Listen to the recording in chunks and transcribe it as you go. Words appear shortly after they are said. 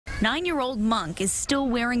9-year-old Monk is still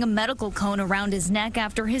wearing a medical cone around his neck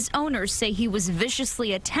after his owners say he was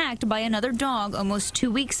viciously attacked by another dog almost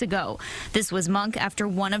 2 weeks ago. This was Monk after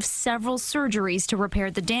one of several surgeries to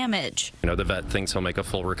repair the damage. The vet thinks he'll make a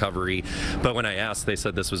full recovery, but when I asked, they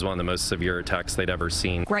said this was one of the most severe attacks they'd ever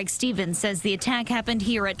seen. Greg Stevens says the attack happened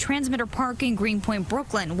here at Transmitter Park in Greenpoint,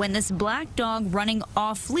 Brooklyn, when this black dog running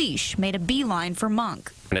off-leash made a beeline for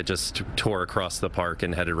Monk. And it just tore across the park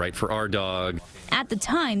and headed right for our dog. At the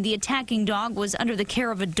time, the attacking dog was under the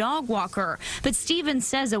care of a dog walker. But Stevens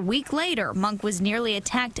says a week later, Monk was nearly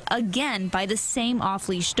attacked again by the same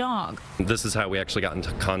off-leash dog. This is how we actually got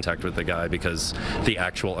into contact with the guy, because the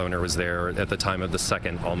actual owner was there at the time of the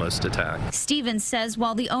second almost attack. Stevens says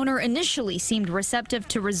while the owner initially seemed receptive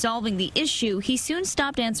to resolving the issue, he soon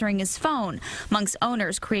stopped answering his phone. Monk's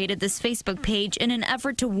owners created this Facebook page in an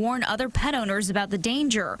effort to warn other pet owners about the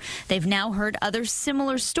danger. They've now heard other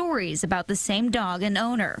similar stories about the same dog and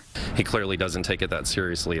owner. He clearly doesn't take it that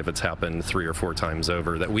seriously if it's happened 3 or 4 times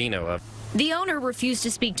over that we know of. The owner refused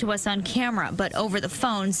to speak to us on camera, but over the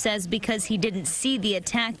phone says because he didn't see the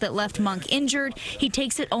attack that left Monk injured, he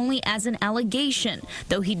takes it only as an allegation,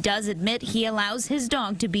 though he does admit he allows his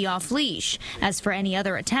dog to be off-leash. As for any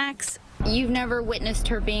other attacks, you've never witnessed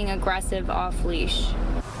her being aggressive off-leash.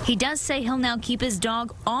 He does say he'll now keep his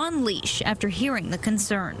dog on leash after hearing the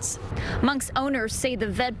concerns. Monk's owners say the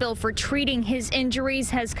vet bill for treating his injuries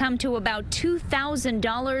has come to about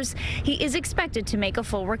 $2,000. He is expected to make a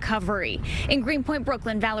full recovery. In Greenpoint,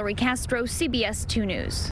 Brooklyn, Valerie Castro, CBS 2 News.